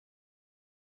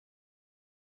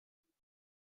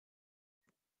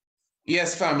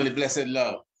Yes, family, blessed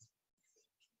love.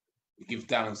 We give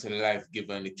thanks to the life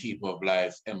giver and the keeper of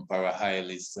life, Emperor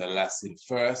Haile Selassie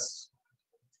first.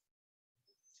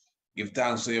 Give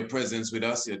thanks for your presence with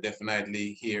us. You're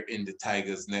definitely here in the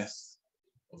Tiger's Nest.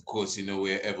 Of course, you know,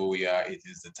 wherever we are, it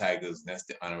is the Tiger's Nest,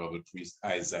 the Honorable Priest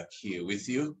Isaac here with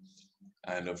you.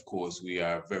 And of course, we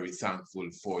are very thankful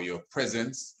for your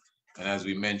presence. And as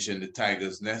we mentioned, the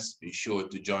Tiger's Nest, be sure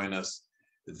to join us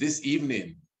this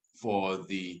evening for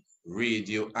the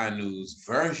Radio Anu's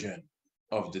version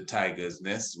of the Tiger's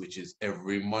Nest, which is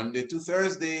every Monday to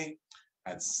Thursday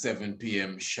at 7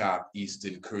 p.m. sharp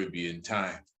Eastern Caribbean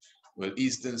time. Well,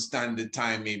 Eastern Standard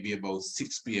Time may be about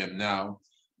 6 p.m. now,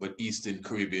 but Eastern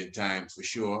Caribbean time for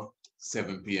sure,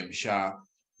 7 p.m. sharp.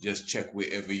 Just check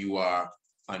wherever you are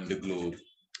on the globe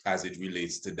as it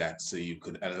relates to that, so you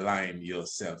could align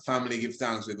yourself. Family, give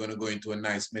thanks. We're going to go into a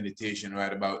nice meditation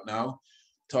right about now,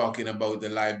 talking about the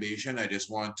libation. I just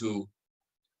want to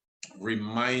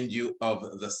remind you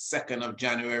of the 2nd of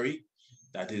January.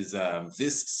 That is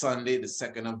this Sunday, the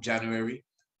 2nd of January.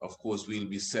 Of course, we'll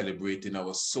be celebrating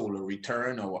our solar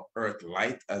return, our earth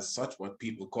light as such, what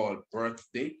people call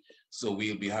birthday. So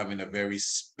we'll be having a very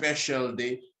special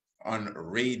day on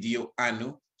Radio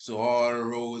Anu. So all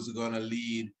roads are going to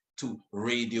lead to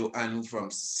Radio Anu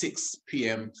from 6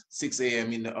 a.m.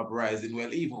 in the uprising.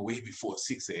 Well, even way before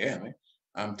 6 a.m.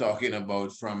 I'm talking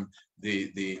about from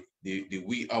the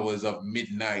wee hours of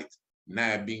midnight,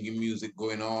 Nyabingi music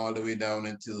going all the way down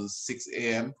until 6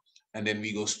 a.m. And then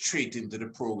we go straight into the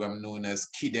program known as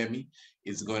Kidemi.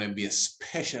 It's going to be a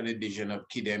special edition of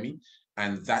Kidemi.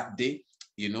 And that day,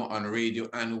 you know, on Radio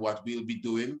Anu, what we'll be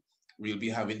doing, we'll be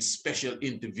having special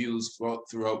interviews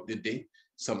throughout the day.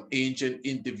 Some ancient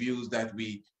interviews that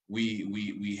we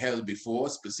held before,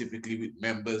 specifically with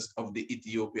members of the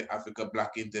Ethiopia Africa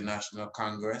Black International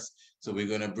Congress. So we're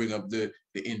going to bring up the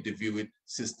interview with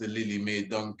Sister Lily Mae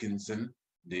Duncanson,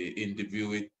 the interview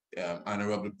with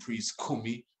Honorable Priest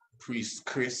Kumi, Priest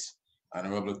Chris,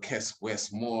 Honorable Kes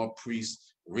Westmore,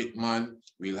 Priest Rittman.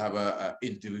 We'll have an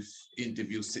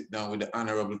interview sit down with the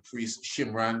Honorable Priest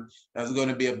Shimran. That's going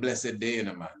to be a blessed day, you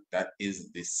know, man. That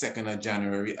is the 2nd of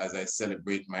January as I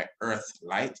celebrate my earth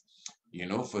light, you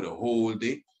know, for the whole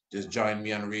day. Just join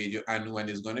me on Radio Anu, and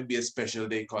it's going to be a special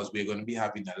day because we're going to be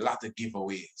having a lot of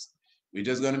giveaways. We're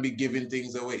just going to be giving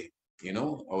things away, you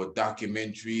know, our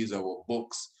documentaries, our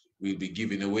books. We'll be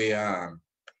giving away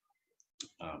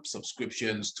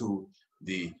subscriptions to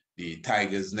the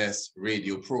Tiger's Nest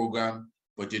radio program,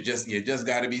 but you just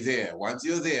got to be there. Once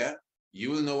you're there,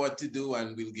 you will know what to do,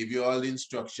 and we'll give you all the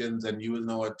instructions, and you will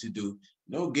know what to do.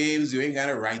 No games, you ain't got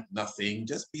to write nothing.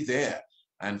 Just be there,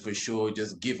 and for sure,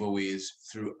 just giveaways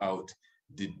throughout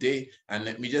the day. And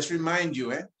let me just remind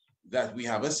you that we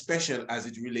have a special as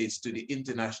it relates to the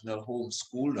International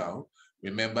Homeschool now.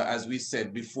 Remember, as we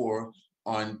said before,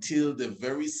 until the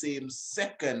very same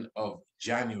 2nd of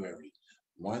January.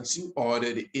 Once you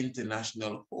order the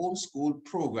International Homeschool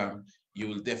Program, you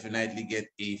will definitely get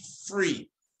a free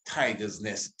Tiger's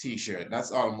Nest t-shirt.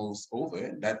 That's almost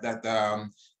over.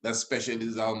 That special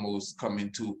is almost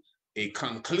coming to a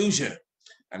conclusion.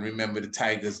 And remember, the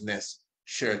Tiger's Nest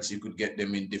shirts, you could get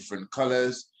them in different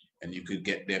colors, and you could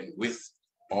get them with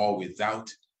or without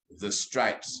the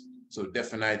stripes. So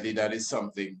definitely that is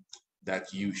something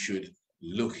that you should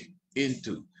look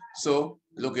into. So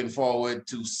looking forward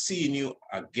to seeing you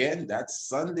again. That's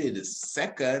Sunday the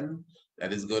 2nd.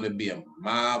 That is going to be a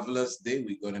marvelous day.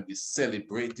 We're going to be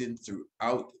celebrating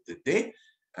throughout the day.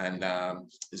 And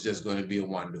it's just going to be a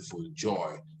wonderful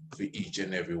joy for each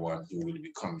and everyone who will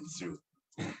be coming through.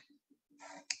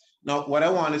 Now, what I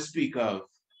want to speak of,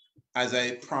 as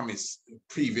I promised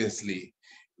previously,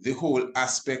 the whole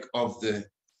aspect of the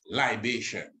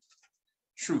libation,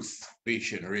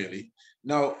 truth-bation, really.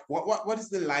 Now, what is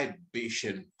the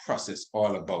libation process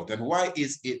all about? And why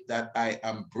is it that I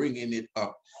am bringing it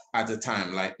up at a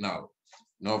time like now?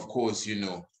 Now, of course, you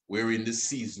know, we're in the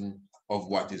season of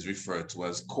what is referred to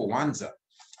as Kwanzaa.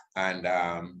 And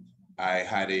I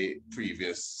had the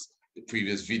previous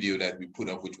video that we put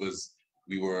up, which was,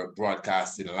 we were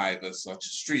broadcasting live as such,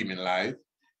 streaming live.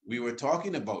 We were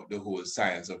talking about the whole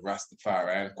science of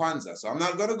Rastafari and Kwanzaa. So I'm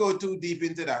not going to go too deep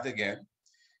into that again.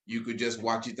 You could just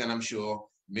watch it, and I'm sure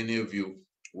many of you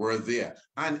were there.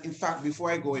 And in fact,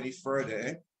 before I go any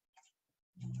further,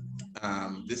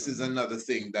 this is another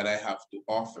thing that I have to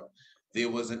offer. There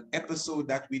was an episode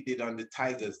that we did on the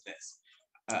Tiger's Nest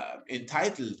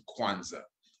entitled Kwanzaa,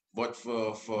 but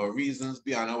for reasons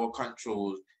beyond our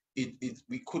control,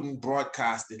 we couldn't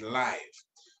broadcast it live.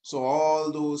 So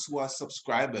all those who are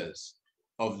subscribers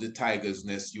of the Tiger's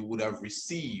Nest, you would have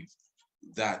received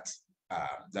that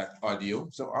that audio,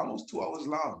 so almost 2 hours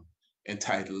long,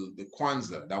 entitled The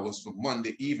Kwanzaa. That was for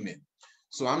Monday evening.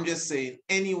 So I'm just saying,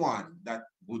 anyone that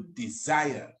would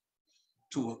desire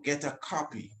to get a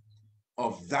copy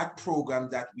of that program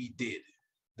that we did,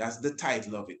 that's the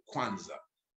title of it, Kwanzaa.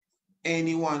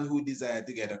 Anyone who desired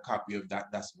to get a copy of that,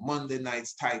 that's Monday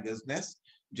night's Tiger's Nest,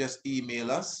 just email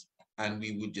us and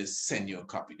we would just send you a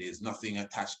copy. There's nothing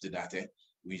attached to that.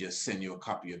 We just send you a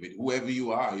copy of it. Whoever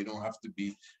you are, you don't have to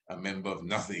be a member of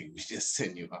nothing. We just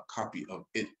send you a copy of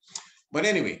it. But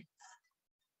anyway,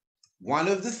 one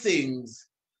of the things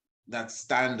that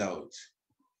stand out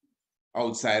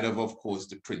outside of course,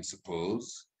 the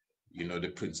principles, you know, the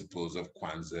principles of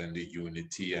Kwanzaa and the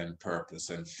unity and purpose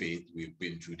and faith, we've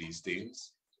been through these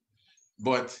things.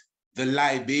 But the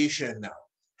libation now,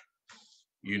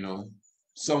 you know,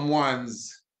 some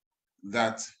ones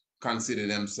that consider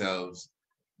themselves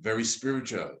very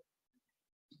spiritual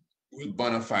will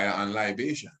burn a fire on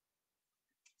libation.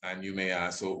 And you may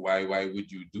ask, so why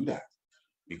would you do that?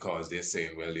 Because they're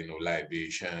saying, well, you know,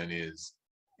 libation is,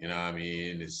 you know what I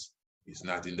mean, it's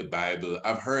not in the Bible.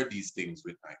 I've heard these things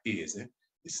with my ears.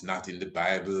 It's not in the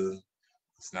Bible.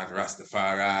 It's not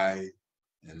Rastafari,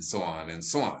 and so on and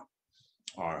so on.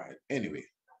 All right. Anyway,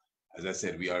 as I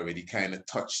said, we already kind of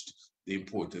touched the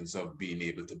importance of being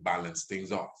able to balance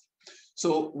things off.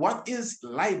 So what is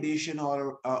libation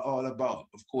all about?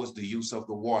 Of course, the use of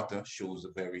the water shows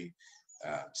a very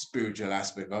spiritual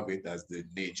aspect of it, as the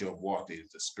nature of water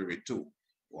is the spirit too.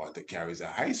 Water carries a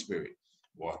high spirit.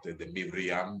 Water, the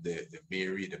Miriam, the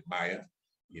Mary, the Maya,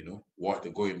 you know, water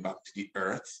going back to the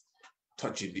earth,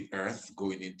 touching the earth,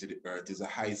 going into the earth is a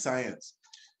high science.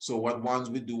 So what ones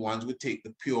would do, ones would take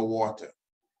the pure water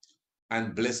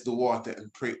and bless the water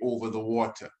and pray over the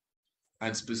water.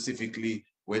 And specifically,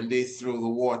 when they throw the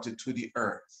water to the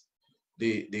earth,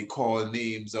 they call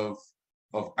names of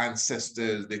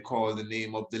ancestors, they call the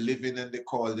name of the living, and they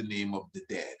call the name of the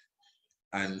dead.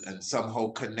 And somehow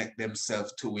connect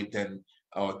themselves to it and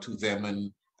or to them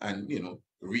and you know,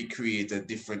 recreate a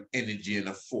different energy and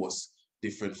a force,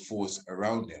 different force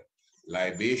around them.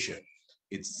 Libation,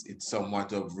 it's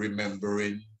somewhat of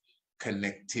remembering,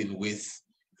 connecting with,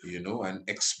 you know, and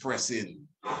expressing,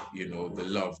 you know, the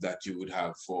love that you would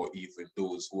have for even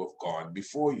those who have gone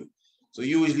before you. So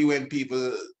usually when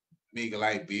people make a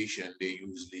libation, they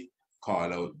usually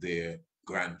call out their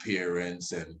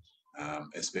grandparents, and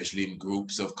especially in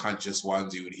groups of conscious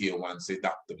ones, you would hear one say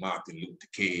Dr. Martin Luther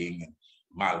King and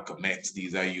Malcolm X.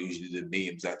 These are usually the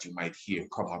names that you might hear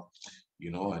come up, you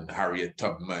know, and Harriet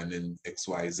Tubman and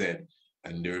XYZ.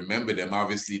 And they remember them.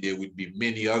 Obviously, there would be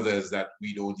many others that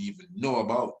we don't even know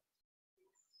about,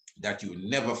 that you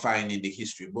never find in the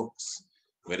history books,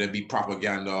 whether it be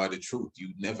propaganda or the truth.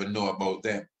 You never know about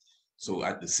them. So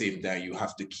at the same time, you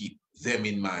have to keep them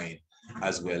in mind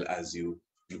as well as you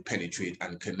penetrate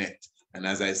and connect. And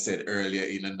as I said earlier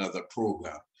in another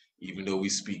program, even though we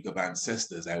speak of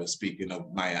ancestors, I was speaking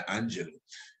of Maya Angelou,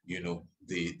 you know,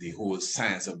 the whole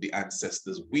science of the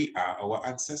ancestors. We are our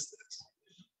ancestors.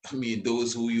 I mean,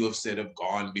 those who you have said have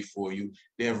gone before you,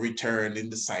 they have returned in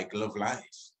the cycle of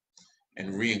life.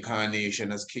 And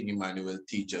reincarnation, as King Emmanuel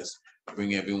teaches,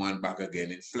 bring everyone back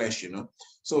again in flesh, you know.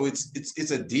 So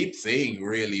it's a deep thing,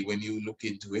 really, when you look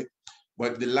into it.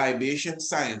 But the libation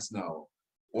science now,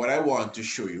 what I want to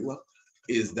show you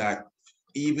is that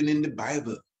even in the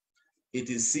Bible, it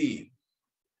is seen.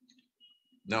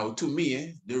 Now, to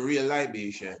me, the real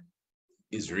libation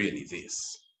is really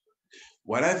this.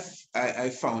 What I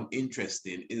found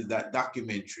interesting is that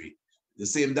documentary, the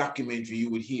same documentary you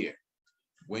would hear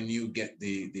when you get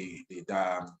the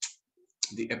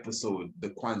episode, the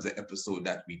Kwanzaa episode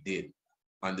that we did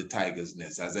on the Tiger's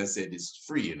Nest. As I said, it's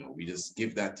free, you know, we just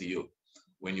give that to you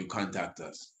when you contact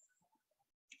us.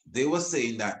 They were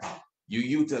saying that you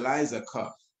utilize a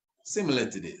cup similar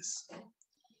to this,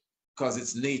 because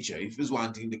it's nature. If it's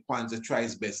one thing, the Kwanzaa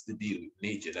tries best to deal with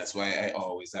nature. That's why I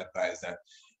always advise that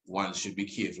one should be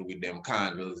careful with them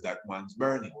candles that one's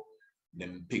burning,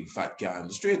 them pig fat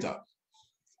candles, straight up,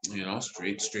 you know,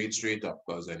 straight up,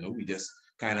 because I know we just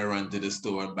kind of run to the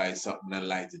store and buy something and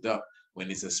light it up when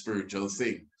it's a spiritual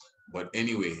thing. But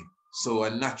anyway, so a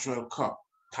natural cup,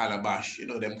 calabash, you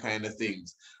know, them kind of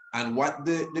things. And what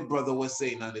the brother was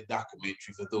saying on the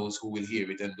documentary, for those who will hear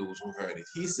it and those who heard it,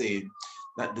 he's saying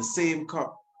that the same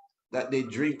cup that they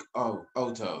drink out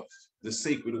of, the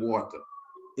sacred water,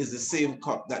 is the same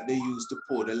cup that they use to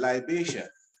pour the libation.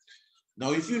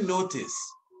 Now, if you notice,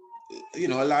 you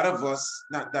know, a lot of us,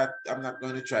 not that, I'm not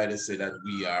going to try to say that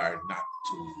we are not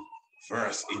too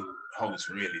versed in how it's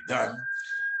really done,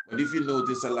 but if you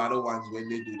notice, a lot of ones, when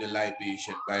they do the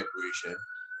libation vibration,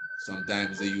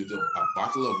 Sometimes they use a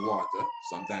bottle of water.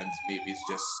 Sometimes maybe it's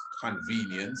just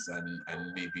convenience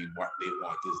and maybe what they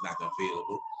want is not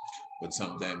available. But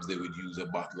sometimes they would use a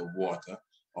bottle of water,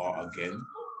 or again,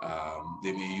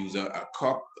 they may use a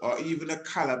cup or even a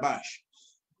calabash.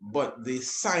 But the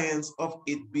science of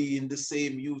it being the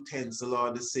same utensil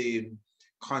or the same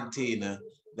container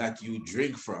that you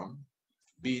drink from,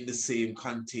 being the same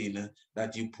container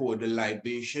that you pour the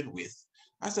libation with,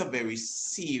 that's a very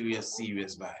serious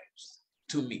vibes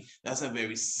to me. That's a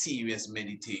very serious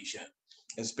meditation,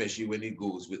 especially when it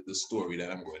goes with the story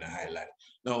that I'm going to highlight.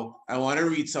 Now, I want to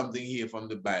read something here from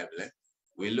the Bible.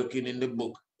 We're looking in the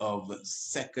book of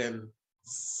 2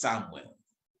 Samuel.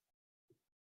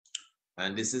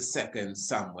 And this is 2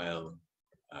 Samuel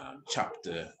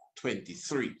chapter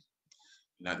 23. I'm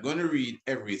not going to read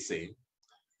everything.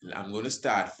 I'm going to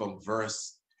start from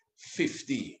verse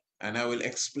 50, and I will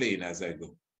explain as I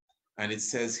go. And it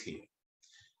says here,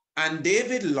 and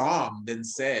David longed and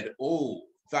said, oh,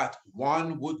 that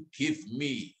one would give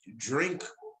me drink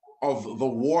of the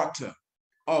water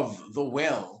of the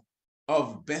well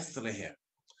of Bethlehem,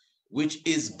 which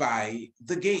is by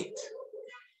the gate.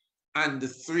 And the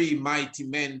three mighty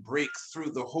men brake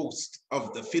through the host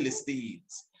of the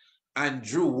Philistines and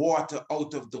drew water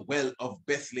out of the well of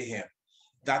Bethlehem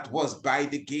that was by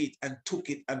the gate, and took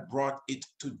it and brought it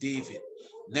to David.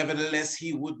 Nevertheless,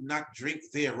 he would not drink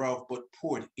thereof, but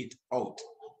poured it out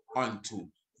unto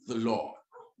the Lord.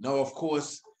 Now, of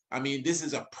course, I mean, this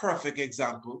is a perfect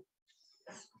example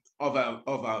of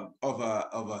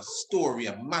a story,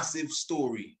 a massive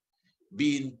story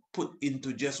being put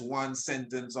into just one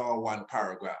sentence or one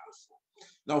paragraph.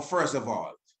 Now, first of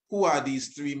all, who are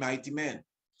these three mighty men?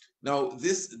 Now,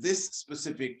 this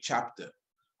specific chapter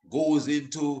goes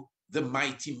into the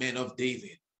mighty men of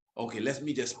David. Okay, let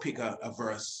me just pick a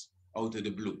verse out of the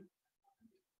blue.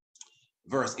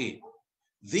 Verse 8.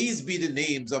 These be the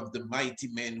names of the mighty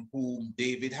men whom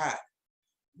David had.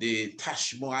 The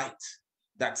Tashmoite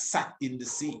that sat in the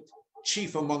seat,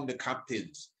 chief among the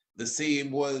captains. The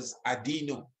same was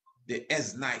Adino, the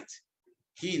Eznite.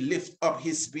 He lifted up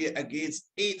his spear against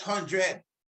 800,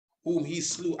 whom he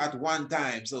slew at one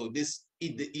time. So this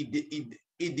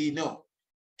Idino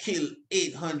killed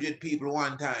 800 people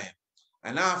one time.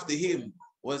 And after him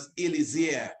was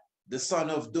Eliezer, the son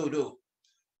of Dodo,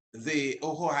 the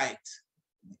Ahohite,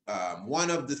 one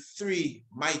of the three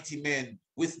mighty men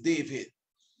with David.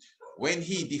 When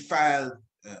he defiled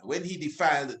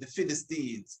the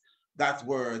Philistines that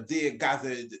were there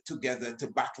gathered together to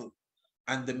battle,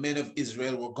 and the men of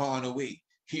Israel were gone away,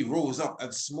 he rose up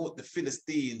and smote the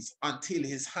Philistines until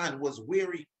his hand was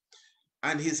weary,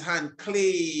 and his hand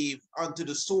clave unto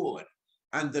the sword.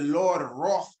 And the Lord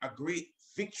wrought a great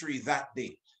victory that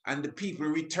day, and the people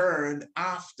returned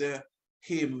after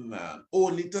him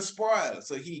only to spoil.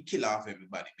 So he killed off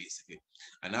everybody basically.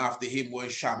 And after him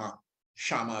was Shammah,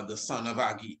 the son of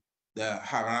Agi, the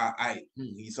Harahite.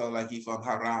 He sounded like he from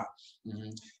Harah.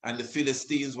 And the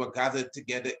Philistines were gathered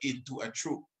together into a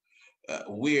troop,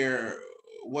 where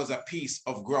was a piece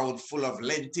of ground full of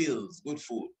lentils, good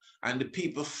food. And the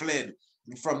people fled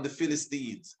from the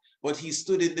Philistines. But he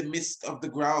stood in the midst of the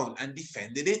ground and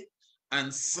defended it,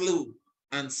 and slew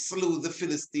the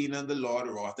Philistine, and the Lord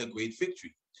wrought a great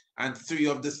victory. And 3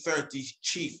 of the 30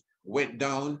 chiefs went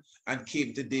down and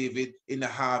came to David in the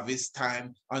harvest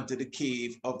time unto the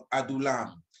cave of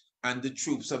Adullam. And the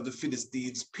troops of the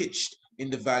Philistines pitched in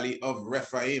the valley of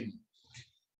Rephaim.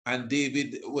 And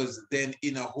David was then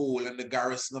in a hole, and the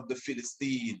garrison of the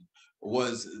Philistine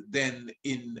was then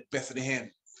in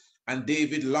Bethlehem. And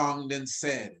David longed and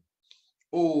said,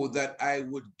 oh, that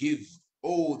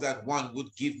one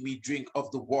would give me drink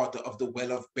of the water of the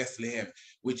well of Bethlehem,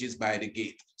 which is by the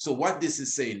gate. So what this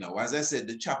is saying now, as I said,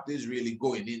 the chapter is really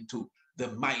going into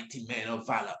the mighty men of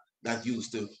valor that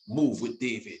used to move with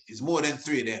David. It's more than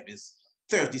 3 of them. It's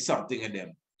 30 something of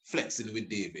them flexing with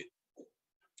David.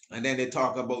 And then they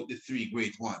talk about the 3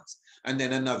 great ones, and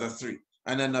then another 3,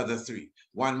 and another 3.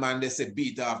 One man, they say,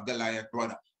 beat off Goliath,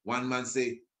 brother. One man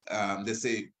say, they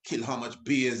say, kill how much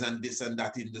bears and this and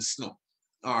that in the snow.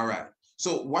 All right.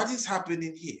 So what is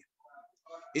happening here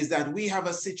is that we have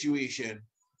a situation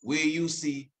where you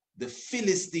see the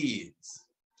Philistines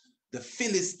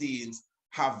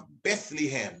have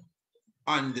Bethlehem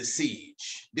under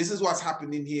siege. This is what's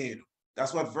happening here.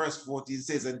 That's what verse 14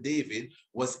 says. And David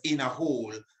was in a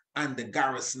hole, and the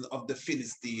garrison of the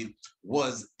Philistine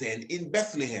was then in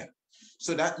Bethlehem.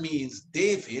 So that means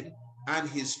David and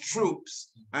his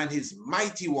troops and his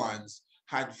mighty ones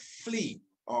had fled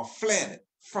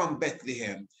from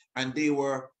Bethlehem, and they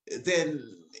were then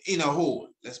in a hole,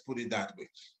 let's put it that way.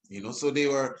 You know, so they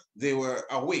were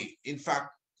away. In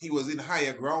fact, he was in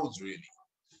higher grounds, really,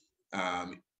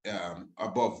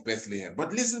 above Bethlehem.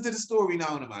 But listen to the story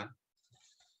now, man.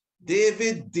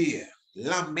 David there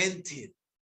lamented,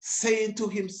 saying to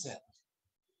himself,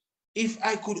 if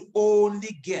I could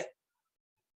only get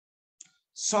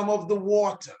some of the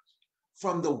water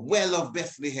from the well of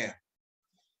Bethlehem.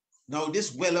 Now,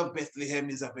 this well of Bethlehem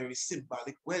is a very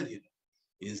symbolic well, you know.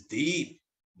 It's deep,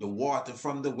 the water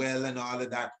from the well and all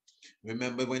of that.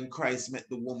 Remember when Christ met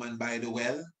the woman by the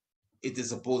well? It is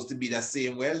supposed to be that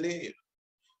same well there.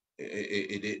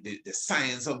 The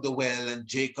science of the well and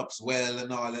Jacob's well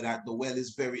and all of that, the well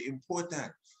is very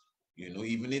important. You know,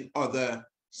 even in other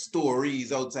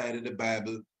stories outside of the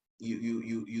Bible,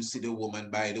 you see the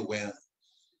woman by the well.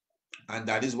 And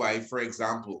that is why, for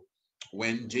example,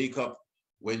 when Jacob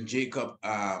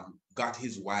got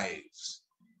his wives,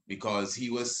 because he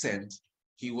was sent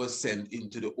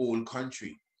into the old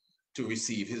country to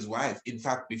receive his wife. In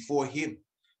fact, before him,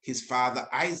 his father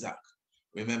Isaac,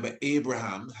 remember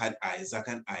Abraham had Isaac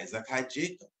and Isaac had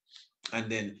Jacob.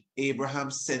 And then Abraham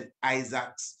sent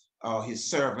his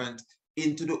servant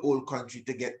into the old country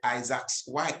to get Isaac's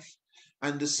wife.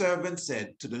 And the servant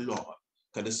said to the Lord,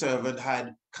 because the servant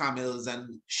had camels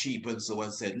and sheep and so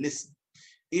on, said, listen,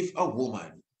 if a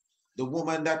woman, the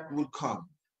woman that would come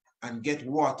and get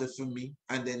water for me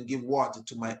and then give water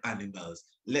to my animals,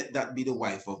 let that be the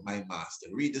wife of my master.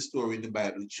 Read the story in the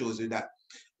Bible, it shows you that.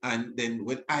 And then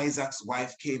when Isaac's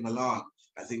wife came along,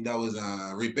 I think that was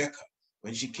Rebecca,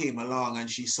 when she came along and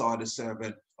she saw the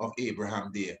servant of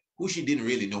Abraham there, who she didn't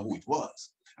really know who it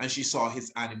was, and she saw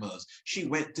his animals, she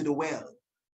went to the well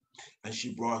and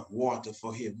she brought water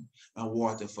for him and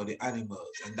water for the animals.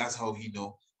 And that's how he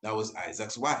knew that was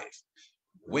Isaac's wife.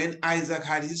 When Isaac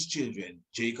had his children,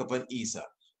 Jacob and Esau,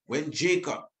 when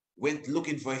Jacob went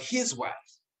looking for his wife,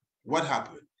 what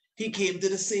happened? He came to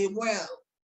the same well.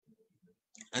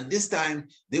 And this time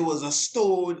there was a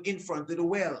stone in front of the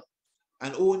well.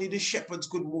 And only the shepherds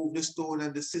could move the stone,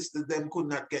 and the sisters them could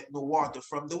not get no water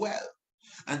from the well.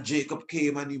 And Jacob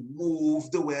came and he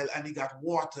moved the well and he got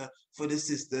water for the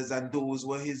sisters, and those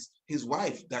were his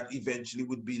wife that eventually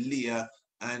would be Leah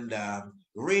and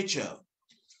Rachel.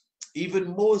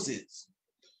 Even Moses,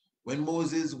 when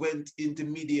Moses went into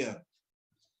Midian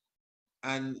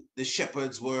and the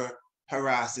shepherds were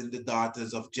harassing the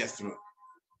daughters of Jethro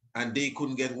and they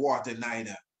couldn't get water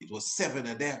neither, it was 7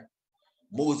 of them.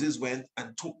 Moses went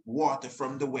and took water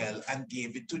from the well and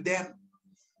gave it to them.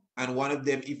 And one of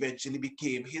them eventually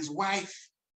became his wife.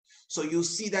 So you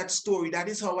see that story. That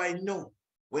is how I know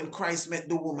when Christ met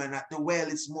the woman at the well,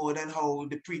 it's more than how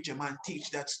the preacher man teach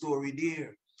that story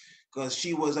there. Because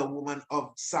she was a woman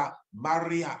of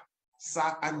Samaria.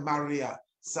 Sa and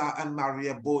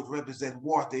Maria both represent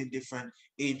water in different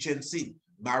ancient scene.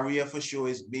 Maria for sure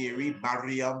is Mary,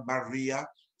 Maria,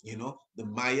 you know, the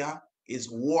Maya is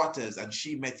waters, and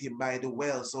she met him by the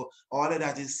well. So all of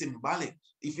that is symbolic.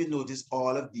 If you notice,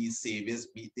 all of these saviors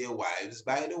meet their wives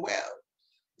by the well.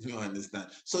 You understand?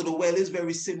 So the well is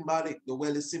very symbolic. The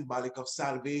well is symbolic of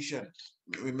salvation.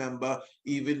 Remember,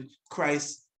 even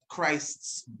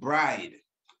Christ's bride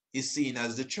is seen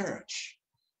as the church,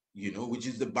 you know, which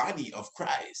is the body of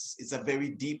Christ. It's a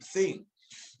very deep thing.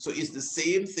 So it's the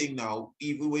same thing now,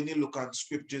 even when you look at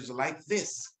scriptures like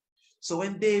this. So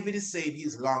when David is saying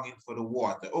he's longing for the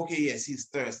water, okay, yes, he's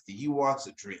thirsty, he wants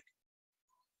a drink.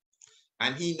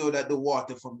 And he knows that the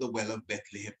water from the well of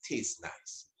Bethlehem tastes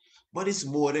nice. But it's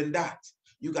more than that.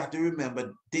 You got to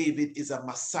remember, David is a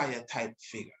Messiah type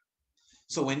figure.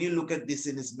 So when you look at this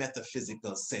in its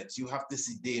metaphysical sense, you have to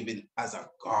see David as a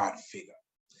God figure.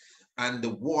 And the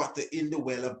water in the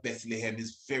well of Bethlehem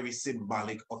is very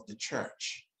symbolic of the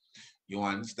church. You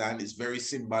understand? It's very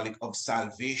symbolic of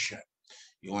salvation.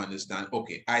 You understand?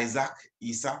 Okay, Isaac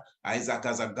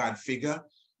as a God figure,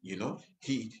 you know,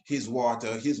 his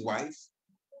wife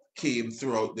came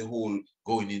throughout the whole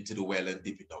going into the well and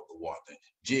dipping out the water.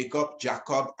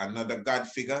 Jacob, another God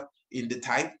figure in the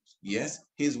type, yes,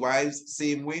 his wives,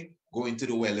 same way, going to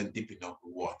the well and dipping out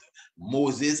the water.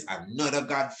 Moses, another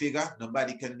God figure,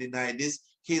 nobody can deny this,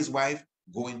 his wife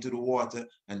going to the water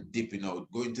and dipping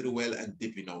out, going to the well and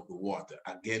dipping out the water.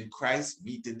 Again, Christ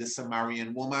meeting the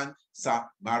Samaritan woman,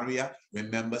 Samaria.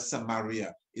 Remember,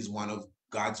 Samaria is one of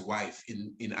God's wife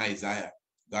in Isaiah.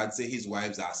 God said his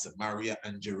wives are Samaria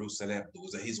and Jerusalem.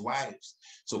 Those are his wives.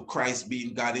 So Christ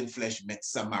being God in flesh met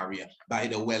Samaria by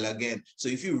the well again. So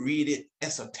if you read it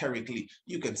esoterically,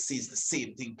 you can see it's the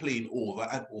same thing playing over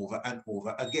and over and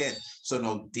over again. So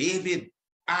now David,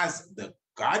 as the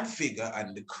God figure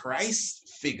and the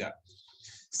Christ figure,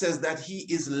 says that he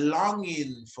is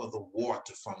longing for the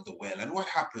water from the well. And what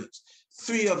happens?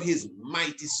 3 of his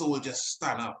mighty soldiers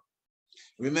stand up.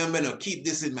 Remember now, keep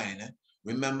this in mind.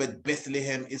 Remember,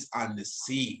 Bethlehem is under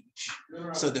siege.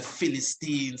 So the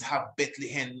Philistines have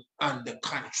Bethlehem under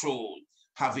control,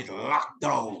 have it locked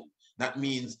down. That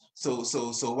means, so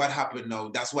what happened now?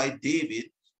 That's why David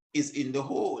is in the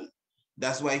hole.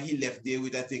 That's why he left there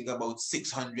with, I think, about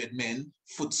 600 men,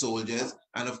 foot soldiers,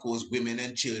 and of course, women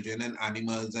and children and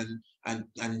animals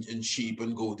and sheep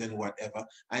and goat and whatever.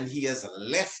 And he has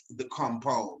left the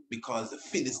compound because the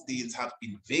Philistines have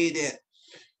invaded.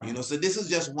 You know, so this is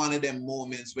just one of them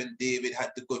moments when David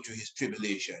had to go through his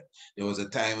tribulation. There was a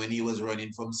time when he was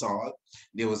running from Saul.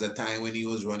 There was a time when he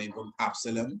was running from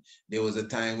Absalom. There was a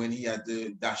time when he had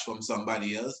to dash from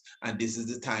somebody else. And this is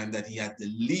the time that he had to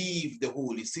leave the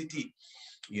holy city,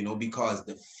 you know, because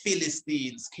the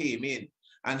Philistines came in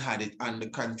and had it under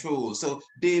control. So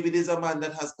David is a man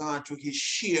that has gone through his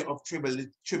share of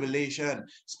tribulation,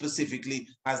 specifically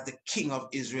as the king of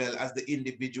Israel, as the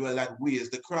individual that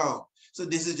wears the crown. So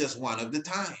this is just one of the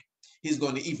time. He's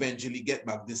going to eventually get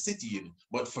back the city, you know,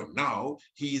 but for now,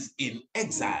 he is in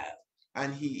exile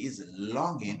and he is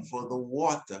longing for the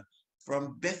water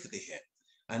from Bethlehem.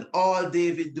 And all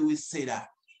David do is say that.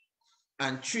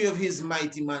 And 3 of his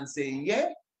mighty men say,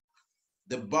 yeah,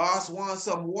 the boss wants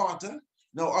some water.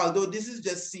 Now, although this is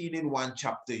just seen in one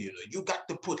chapter, you know, you got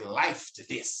to put life to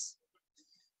this.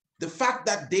 The fact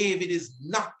that David is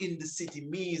not in the city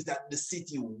means that the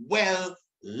city well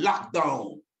locked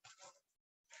down.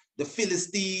 The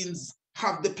Philistines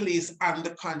have the place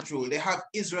under control. They have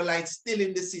Israelites still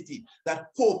in the city that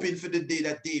hoping for the day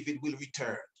that David will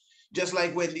return. Just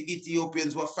like when the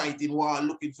Ethiopians were fighting war,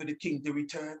 looking for the king to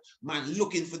return, man,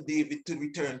 looking for David to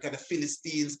return, because the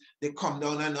Philistines, they come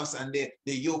down on us and the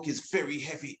yoke is very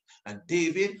heavy. And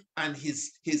David and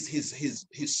his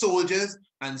soldiers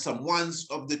and some ones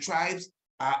of the tribes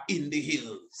are in the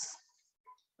hills.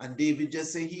 And David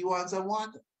just say he wants some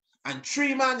water. And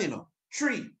 3 men, you know,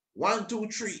 3, 1, 2,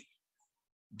 3,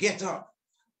 get up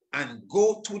and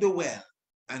go to the well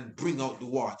and bring out the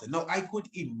water. Now, I could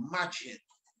imagine,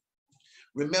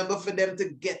 remember, for them to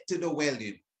get to the well,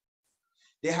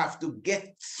 they have to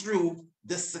get through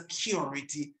the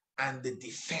security and the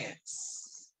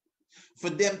defense. For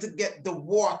them to get the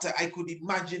water, I could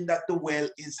imagine that the well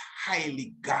is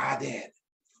highly guarded.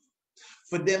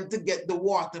 For them to get the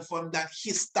water from that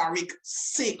historic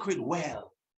sacred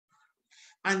well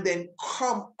and then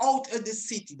come out of the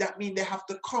city, that means they have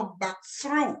to come back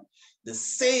through the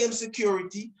same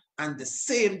security and the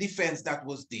same defense that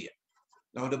was there.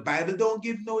 Now, the Bible don't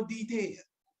give no detail.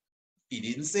 It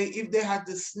didn't say if they had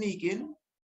to sneak in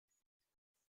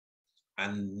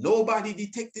and nobody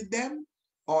detected them,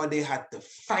 or they had to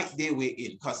fight their way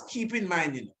in. Because keep in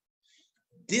mind, you know,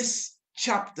 this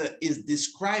chapter is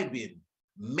describing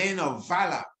men of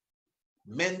valor,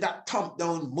 men that thump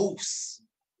down moose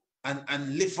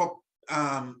and lift up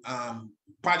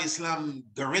body slam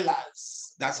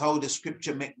gorillas. That's how the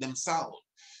scripture make them sound.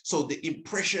 So the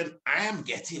impression I am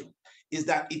getting is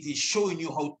that it is showing you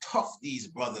how tough these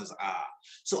brothers are.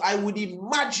 So I would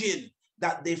imagine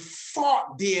that they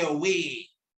fought their way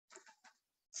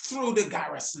through the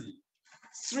garrison,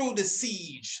 through the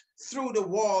siege, through the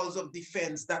walls of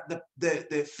defense that the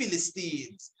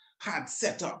Philistines had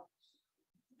set up.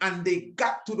 And they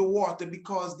got to the water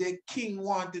because their king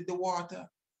wanted the water.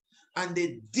 And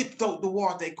they dipped out the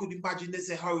water. I could imagine they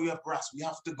say, hurry up, Ras, we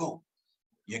have to go.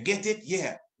 You get it?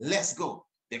 Yeah, let's go.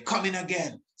 They're coming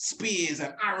again. Spears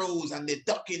and arrows, and they're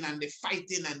ducking and they're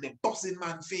fighting and they're busting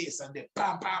man's face and they're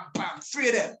bam, bam, bam. 3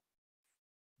 of them.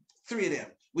 3 of them,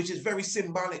 which is very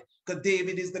symbolic because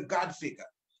David is the God figure.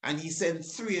 And he sent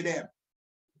 3 of them.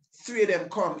 3 of them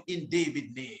come in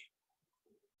David's name.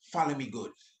 Follow me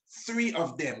good. 3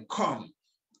 of them come,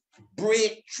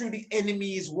 break through the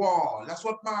enemy's wall. That's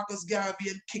what Marcus Garvey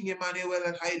and King Emmanuel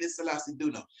and Haile Selassie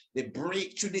do now. They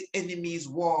break through the enemy's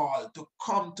wall to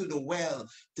come to the well,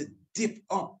 to dip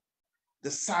up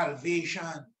the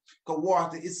salvation. Because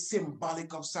water is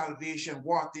symbolic of salvation.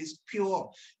 Water is pure.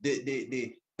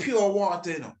 The pure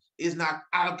water, you know, is not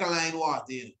alkaline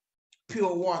water. You know.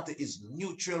 Pure water is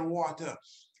neutral water,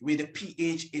 where the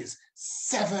pH is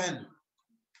 7.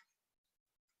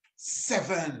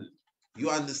 7.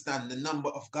 You understand the number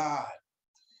of God.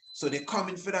 So they're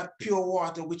coming for that pure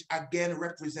water, which again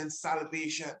represents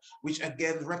salvation, which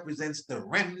again represents the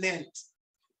remnant.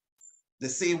 They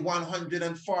say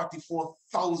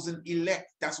 144,000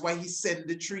 elect. That's why he sent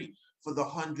the tree for the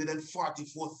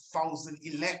 144,000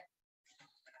 elect.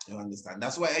 You understand?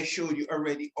 That's why I showed you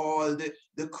already all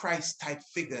the Christ type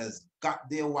figures got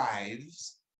their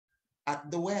wives at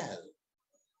the well.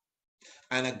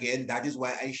 And again, that is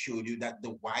why I showed you that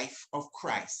the wife of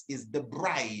Christ is the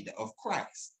bride of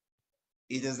Christ.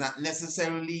 It is not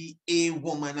necessarily a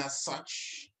woman as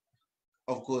such.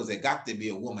 Of course, there got to be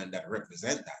a woman that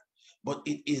represents that, but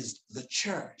it is the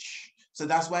church. So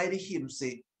that's why the hymn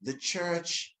say, the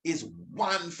church is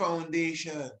one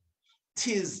foundation.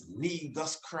 'Tis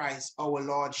negus Christ our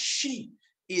Lord. She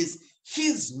is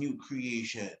his new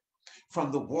creation.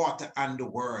 From the water and the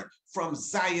word, from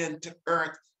Zion to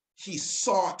earth, he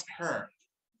sought her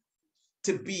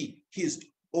to be his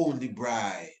only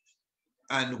bride.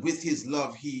 And with his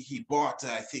love, he bought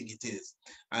her, I think it is.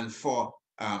 And for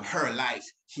her life,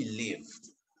 he lived.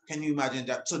 Can you imagine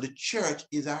that? So the church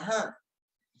is a her.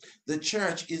 The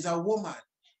church is a woman.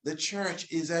 The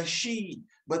church is a she.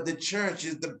 But the church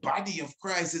is the body of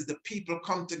Christ, is the people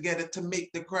come together to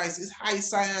make the Christ. Is high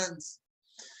science.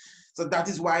 So that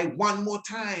is why, one more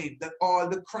time, that all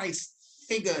the Christ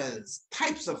figures,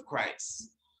 types of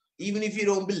Christ, even if you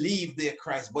don't believe they're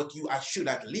Christ, but you should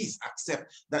at least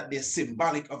accept that they're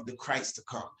symbolic of the Christ to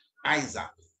come.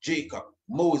 Isaac, Jacob,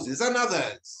 Moses, and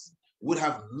others would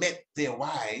have met their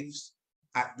wives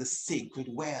at the sacred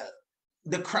well.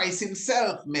 The Christ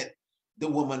himself met the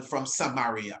woman from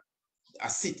Samaria, a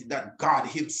city that God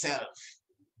himself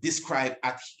described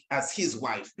as his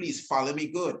wife. Please follow me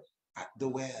good. At the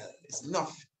well. It's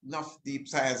enough deep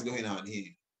science going on here.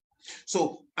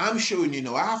 So I'm showing you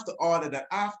now, after all of that,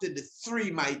 after the three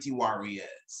mighty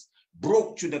warriors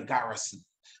broke through the garrison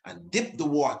and dipped the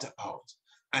water out,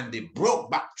 and they broke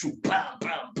back through, bam,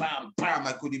 bam, bam, bam.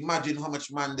 I could imagine how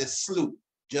much man they slew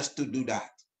just to do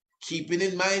that. Keeping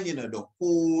in mind, the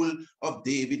whole of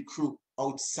David's crew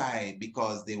outside,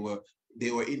 because they were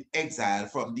in exile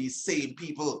from these same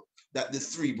people that the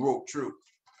three broke through.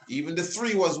 Even the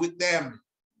three was with them.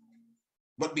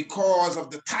 But because of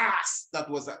the task that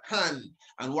was at hand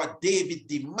and what David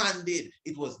demanded,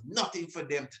 it was nothing for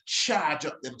them to charge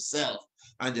up themselves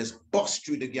and just bust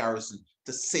through the garrison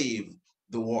to save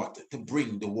the water, to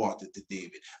bring the water to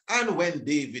David. And when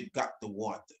David got the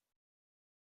water,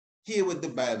 hear what the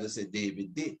Bible said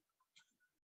David did.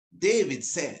 David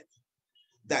said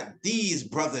that these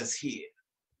brothers here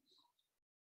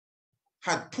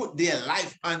had put their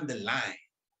life on the line.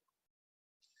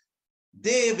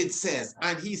 David says,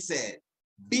 and he said,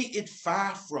 be it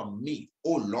far from me,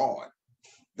 O Lord,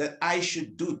 that I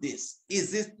should do this.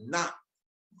 Is it not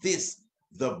this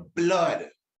the blood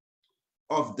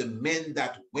of the men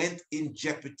that went in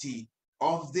jeopardy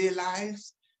of their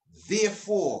lives?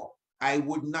 Therefore, I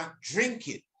would not drink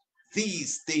it.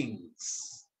 These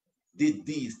things did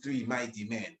these three mighty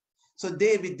men. So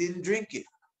David didn't drink it.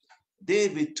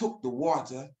 David took the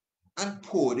water and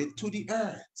poured it to the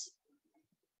earth.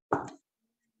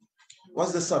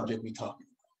 What's the subject we're talking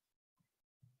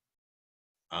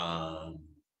about?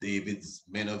 David's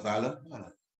men of valor.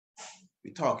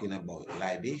 We're talking about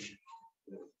libation.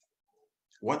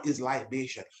 What is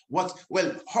libation?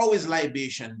 How is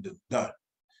libation done?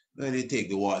 Well, they take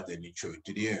the water and you throw it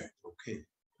to the earth. Okay.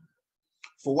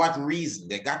 For what reason?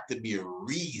 There got to be a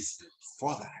reason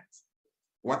for that.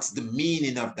 What's the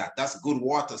meaning of that? That's good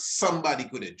water. Somebody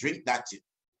could have drank that.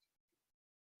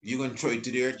 You're going to throw it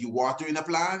to the earth. You watering a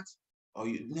plant?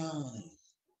 No.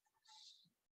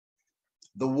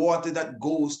 The water that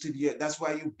goes to the earth, that's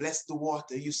why you bless the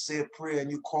water. You say a prayer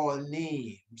and you call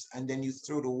names, and then you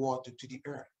throw the water to the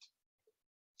earth.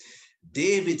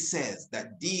 David says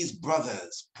that these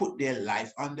brothers put their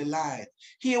life on the line.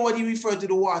 Hear what he referred to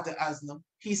the water as now.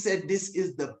 He said this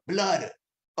is the blood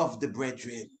of the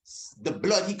brethren. The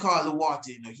blood he called the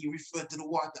water, he referred to the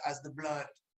water as the blood.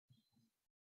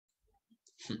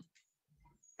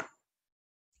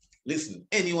 Listen,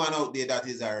 anyone out there that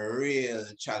is a real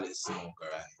chalice smoker,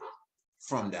 right,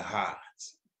 from the heart,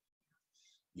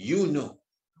 you know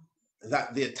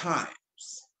that there are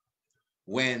times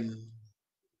when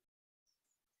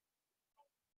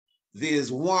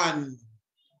there's one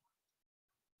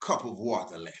cup of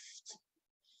water left.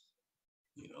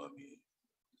 You know what I mean?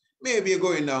 Maybe you're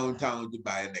going downtown to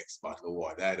buy the next bottle of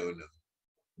water, I don't know.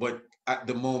 But at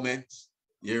the moment,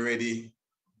 you're ready.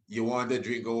 You want to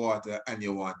drink of water and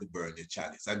you want to burn your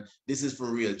chalice. And this is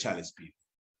for real chalice people.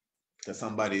 Because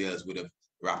somebody else would have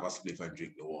wrapped a spliff and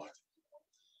drink the water.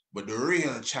 But the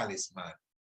real chalice man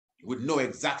would know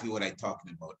exactly what I'm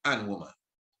talking about, and woman.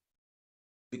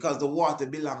 Because the water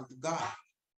belongs to God.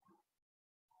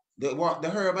 The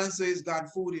herb also is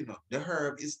God's food, The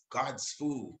herb is God's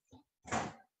food.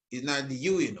 It's not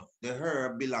you, The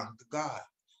herb belongs to God.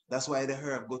 That's why the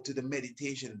herb go to the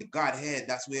meditation, the Godhead.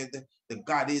 That's where the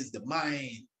God is, the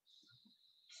mind.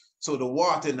 So the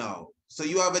water now, So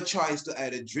you have a choice to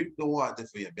either drink the water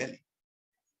for your belly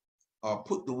or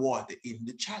put the water in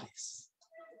the chalice.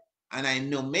 And I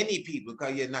know many people,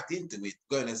 because you're not into it,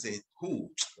 gonna say, who?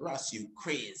 Ross, you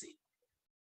crazy.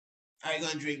 I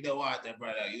gonna drink the water,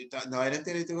 brother. You thought, no, I don't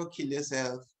tell you to go kill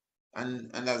yourself.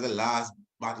 And that's the last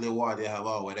bottle of water you have,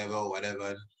 or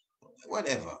whatever.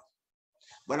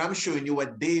 But I'm showing you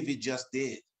what David just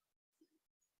did.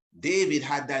 David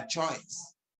had that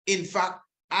choice. In fact,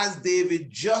 as David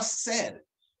just said,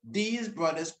 these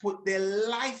brothers put their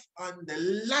life on the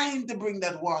line to bring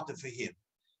that water for him.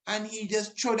 And he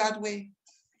just threw that way.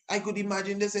 I could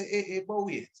imagine they say, hey, but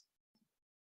wait.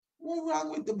 What's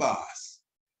wrong with the boss?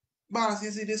 Boss,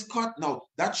 you see this cut? No,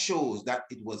 that shows that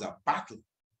it was a battle.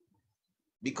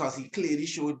 Because he clearly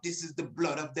showed this is the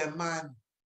blood of their man.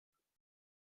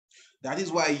 That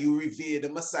is why you revere the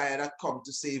Messiah that come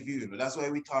to save you. That's why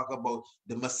we talk about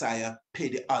the Messiah pay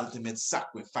the ultimate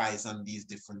sacrifice on these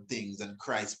different things, and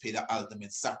Christ pay the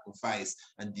ultimate sacrifice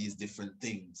on these different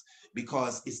things.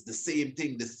 Because it's the same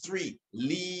thing. The three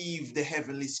leave the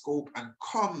heavenly scope and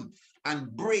come and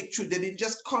break through. They didn't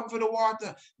just come for the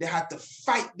water. They had to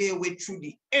fight their way through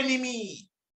the enemy.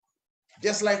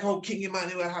 Just like how King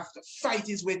Emmanuel have to fight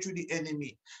his way through the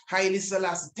enemy. Haile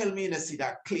Selassie, tell me to see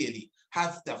that clearly,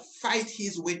 have to fight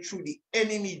his way through the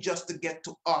enemy just to get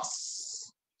to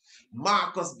us.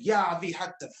 Marcus Garvey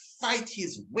had to fight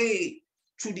his way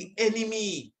through the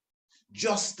enemy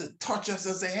just to touch us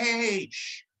and say, hey,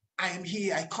 I am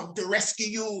here, I come to rescue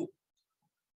you.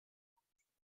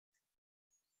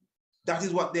 That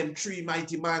is what them three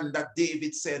mighty men that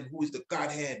David sent, who is the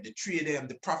Godhead, the three of them,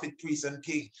 the prophet, priest, and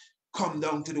king, come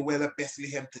down to the well of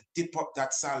Bethlehem to dip up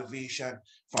that salvation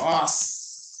for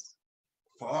us.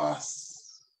 For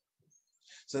us.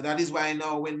 So that is why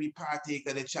now when we partake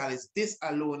of the chalice, this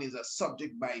alone is a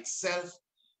subject by itself,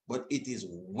 but it is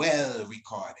well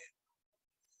recorded.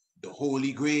 The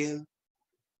Holy Grail,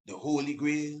 the Holy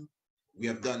Grail. We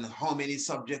have done how many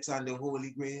subjects on the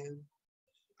Holy Grail?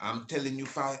 I'm telling you,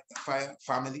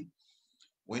 family,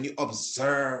 when you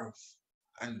observe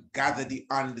and gather the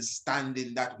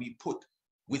understanding that we put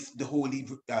with the Holy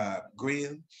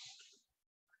Grail,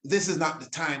 this is not the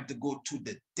time to go to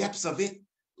the depths of it,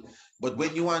 but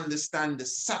when you understand the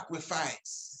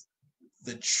sacrifice,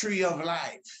 the tree of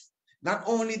life, not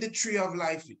only the tree of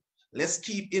life, let's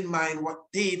keep in mind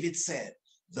what David said,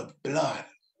 the blood.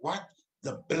 What?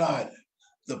 The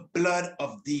blood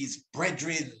of these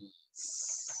brethren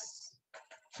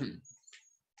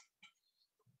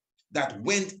that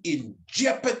went in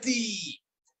jeopardy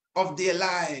of their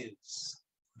lives.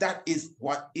 That is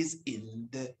what is in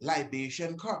the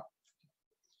libation cup.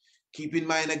 Keep in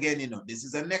mind again, this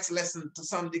is the next lesson to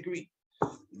some degree,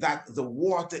 that the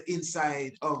water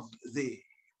inside of the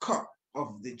cup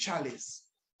of the chalice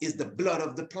is the blood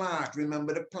of the plant.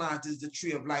 Remember, the plant is the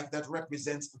tree of life that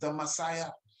represents the Messiah.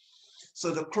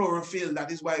 So the chlorophyll,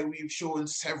 that is why we've shown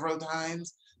several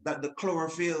times that the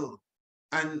chlorophyll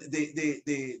and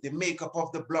the makeup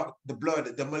of the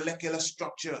blood, the molecular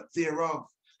structure thereof,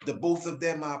 the both of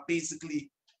them are basically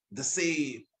the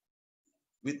same,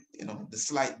 with the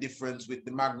slight difference with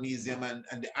the magnesium and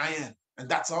the iron, and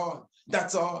that's all.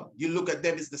 That's all. You look at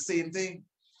them, it's the same thing.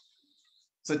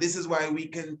 So this is why we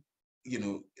can,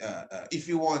 if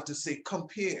you want to say,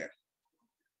 compare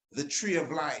the tree of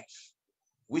life,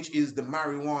 which is the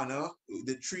marijuana,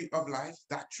 the tree of life,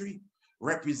 that tree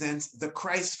represents the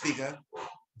Christ figure,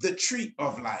 the tree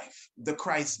of life, the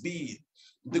Christ being,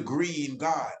 the green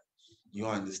God. You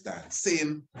understand?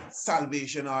 Same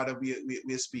salvation order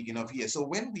we're speaking of here. So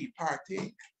when we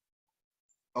partake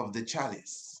of the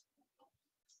chalice,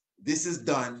 this is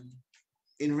done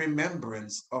in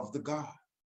remembrance of the God.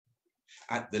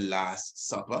 At the Last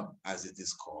Supper, as it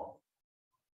is called,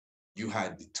 you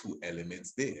had the two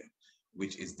elements there,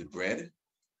 which is the bread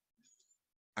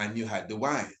and you had the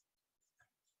wine.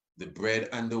 The bread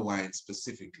and the wine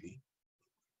specifically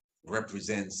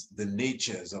represents the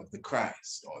natures of the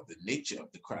Christ, or the nature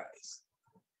of the Christ.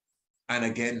 And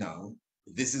again now,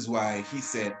 this is why he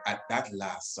said at that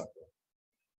Last Supper,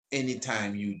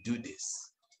 anytime you do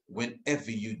this, whenever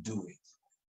you do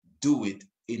it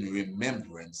in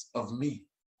remembrance of me.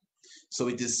 So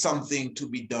it is something to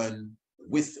be done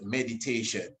with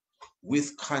meditation,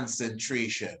 with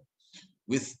concentration,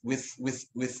 with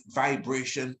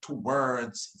vibration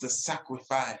towards the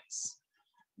sacrifice.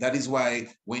 That is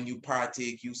why when you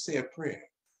partake, you say a prayer,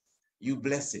 you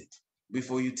bless it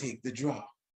before you take the drop.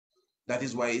 That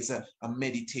is why it's a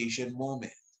meditation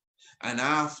moment. And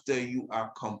after you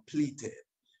are completed,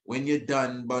 when you're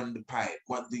done burn the pipe,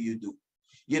 what do?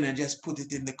 You just put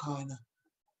it in the corner.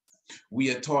 We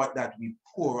are taught that we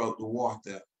pour out the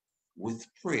water with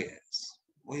prayers.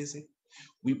 What is it?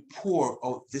 We pour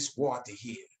out this water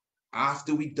here.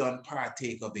 After we done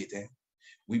partake of it,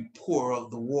 we pour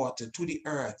out the water to the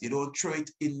earth. You don't throw it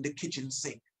in the kitchen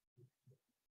sink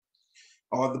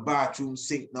or the bathroom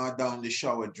sink, nor down the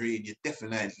shower drain. You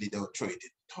definitely don't throw it in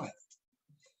the toilet.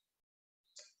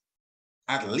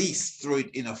 At least throw it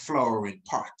in a flowering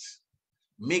pot.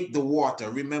 Make the water,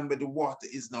 remember the water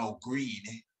is now green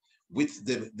with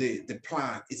the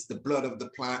plant. It's the blood of the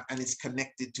plant and it's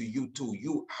connected to you too.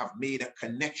 You have made a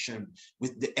connection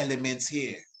with the elements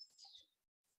here.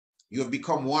 You have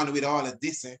become one with all of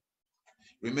this.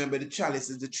 Remember the chalice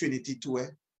is the Trinity too.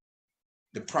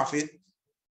 The prophet,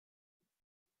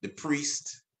 the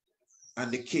priest,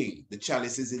 and the king. The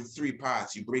chalice is in 3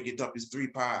 parts. You break it up as 3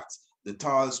 parts. The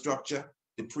tall structure,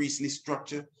 the priestly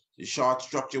structure, the short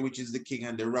structure, which is the king,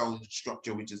 and the round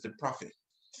structure, which is the prophet.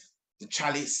 The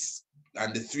chalice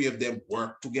and the 3 of them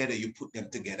work together. You put them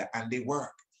together and they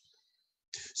work.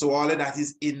 So all of that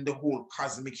is in the whole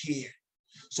cosmic here.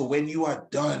 So when you are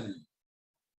done,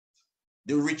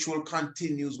 the ritual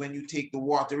continues when you take the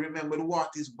water. Remember, the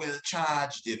water is well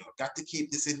charged, you know. Got to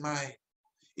keep this in mind.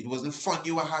 It wasn't fun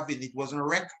you were having. It wasn't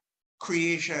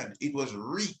recreation. It was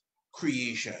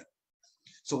recreation.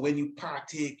 So when you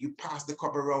partake, you pass the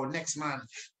cup around. Next man,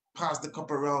 pass the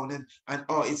cup around, and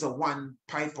oh, it's a one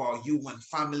pipe, or human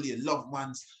family, loved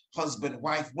ones, husband,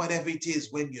 wife, whatever it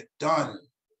is. When you're done,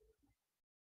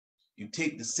 you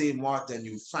take the same water and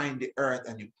you find the earth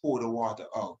and you pour the water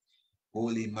out.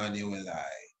 Holy Manuel,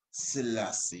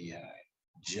 Selassie,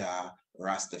 Jah,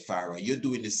 Rastafari. You're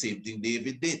doing the same thing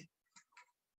David did.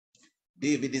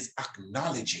 David is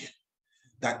acknowledging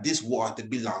that this water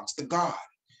belongs to God.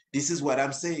 This is what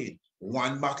I'm saying.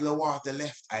 1 bottle of water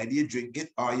left. Either you drink it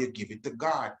or you give it to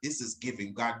God. This is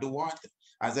giving God the water.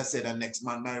 As I said, the next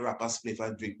man might wrap a spliff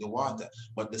and drink the water.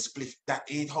 But the spliff, that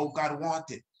ain't how God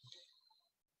wanted.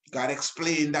 God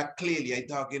explained that clearly. I'm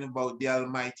talking about the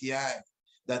Almighty Eye.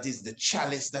 That is the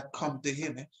chalice that come to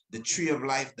him. The tree of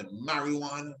life, the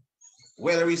marijuana.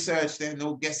 Well researched, there,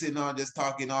 no guessing or just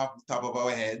talking off the top of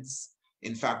our heads.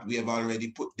 In fact, we have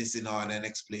already put this in order and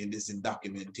explained this in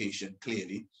documentation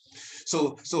clearly.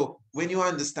 So when you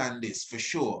understand this, for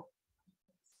sure,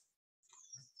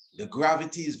 the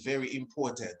gravity is very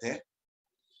important.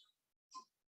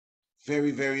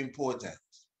 Very, very important.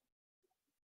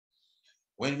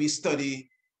 When we study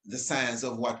the science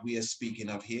of what we are speaking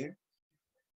of here,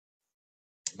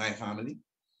 my family,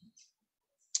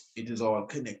 it is all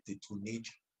connected to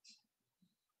nature.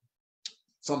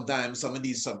 Sometimes some of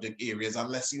these subject areas,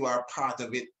 unless you are part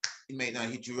of it, it may not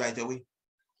hit you right away.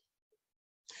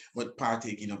 But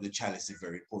partaking of the chalice is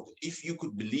very important. If you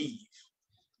could believe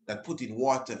that putting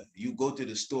water, you go to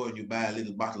the store and you buy a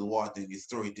little bottle of water and you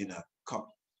throw it in a cup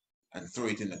and throw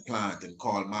it in a plant and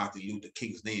call Martin Luther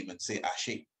King's name and say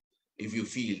Ashe, if you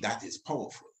feel that is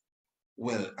powerful.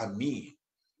 Well, I mean,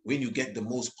 when you get the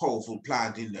most powerful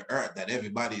plant in the earth that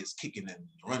everybody is kicking and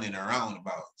running around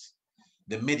about,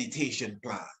 the meditation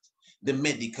plant, the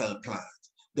medical plant,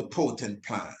 the potent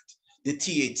plant, the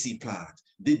THC plant,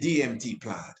 the DMT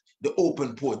plant, the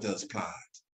open portals plant,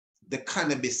 the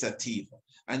cannabis sativa,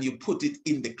 and you put it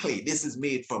in the clay. This is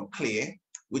made from clay,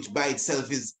 which by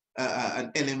itself is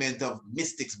an element of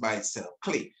mystics by itself.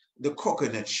 Clay, the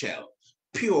coconut shell,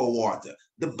 pure water,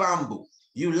 the bamboo.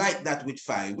 You light that with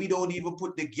fire. We don't even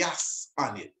put the gas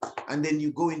on it. And then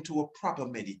you go into a proper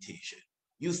meditation.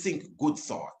 You think good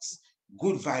thoughts,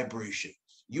 good vibration.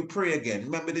 You pray again.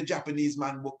 Remember the Japanese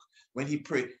man book when he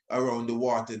prayed around the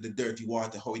water, the dirty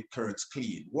water, how it currents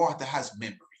clean. Water has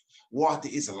memory. Water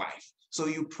is life. So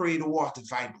you pray, the water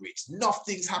vibrates.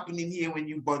 Nothing's happening here when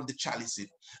you burn the chalice in.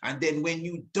 And then when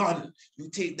you're done, you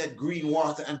take that green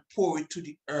water and pour it to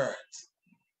the earth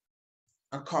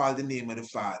and call the name of the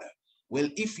Father. Well,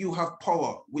 if you have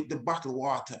power with the bottled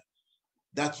water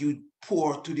that you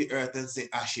pour to the earth and say,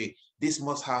 Ashe, this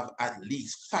must have at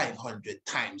least 500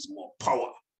 times more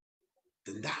power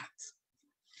than that.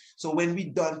 So when we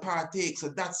done partake, so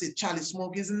that's it. Chalice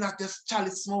smoke is not just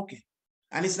chalice smoking.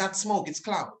 And it's not smoke, it's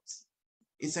clouds.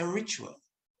 It's a ritual.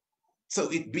 So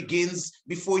it begins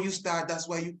before you start. That's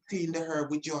why you clean the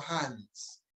herb with your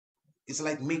hands. It's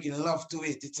like making love to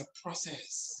it. It's a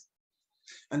process.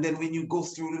 And then when you go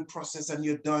through the process and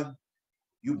you're done,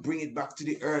 you bring it back to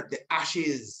the earth, the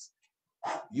ashes.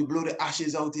 You blow the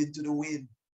ashes out into the wind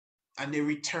and they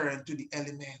return to the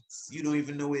elements. You don't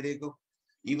even know where they go.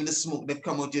 Even the smoke that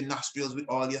come out your nostrils with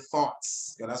all your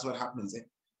thoughts. Yeah, that's what happens.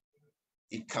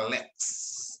 It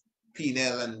collects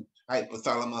pineal and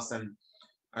hypothalamus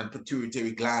and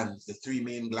pituitary glands, the 3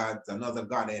 main glands, another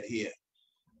godhead here.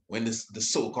 When the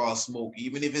so-called smoke,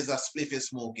 even if it's a spliff is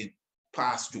smoking,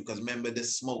 pass through, because remember the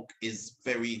smoke is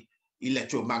very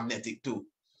electromagnetic too.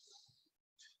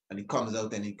 And it comes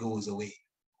out and it goes away.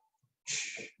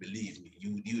 Believe me,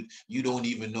 you don't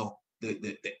even know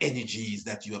the energies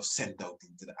that you have sent out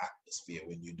into the atmosphere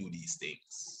when you do these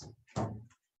things.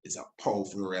 It's a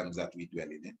powerful realms that we dwell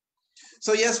in.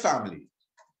 So yes, family,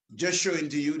 just showing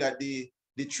to you that the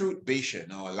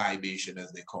truth-bation, or libation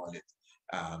as they call it,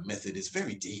 method is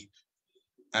very deep.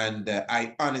 And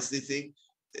I honestly think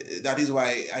that is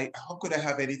why how could I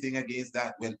have anything against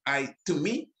that when to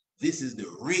me, this is the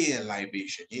real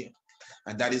libation here.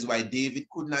 And that is why David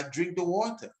could not drink the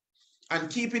water. And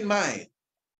keep in mind,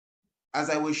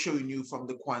 as I was showing you from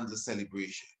the Kwanzaa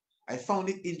celebration, I found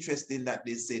it interesting that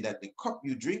they say that the cup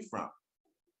you drink from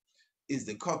is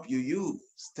the cup you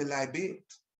use to libate.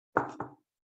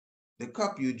 The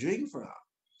cup you drink from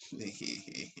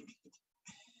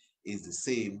is the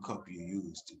same cup you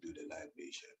use to do the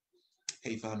libation.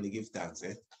 Hey, family, give thanks,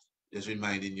 eh? Just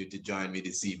reminding you to join me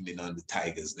this evening on the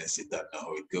Tiger's Nest. You don't know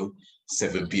how it goes.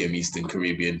 7 p.m. Eastern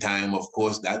Caribbean time. Of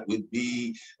course, that would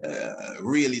be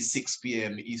really 6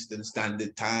 p.m. Eastern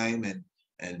Standard Time, and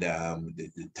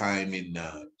the time in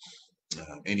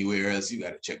anywhere else. You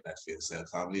got to check that for yourself,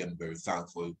 family. I'm very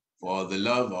thankful for all the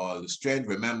love, all the strength.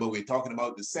 Remember, we're talking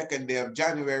about the 2nd day of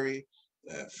January,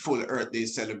 full Earth Day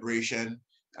celebration.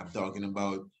 I'm talking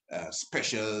about a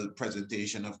special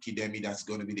presentation of Kidemi. That's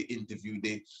going to be the interview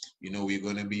day. You know, we're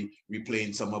going to be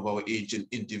replaying some of our ancient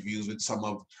interviews with some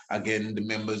of, again, the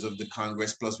members of the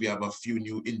Congress. Plus, we have a few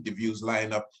new interviews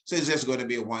lined up. So it's just going to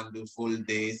be a wonderful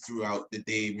day throughout the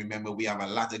day. Remember, we have a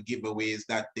lot of giveaways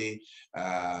that day,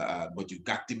 but you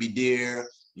got to be there.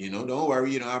 You know, don't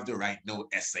worry. You don't have to write no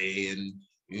essay and,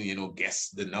 you know, guess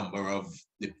the number of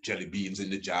the jelly beans in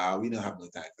the jar. We don't have no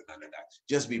time for none of that.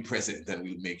 Just be present, and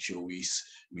we'll make sure we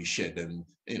shed and,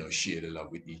 you know, share the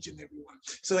love with each and every one.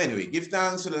 So anyway, give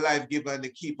thanks to the life giver and the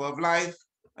keeper of life.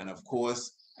 And of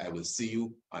course, I will see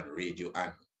you on Radio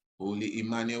and Holy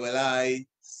Emmanuel I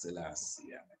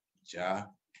Selassie, Jah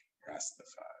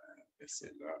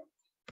Rastafari.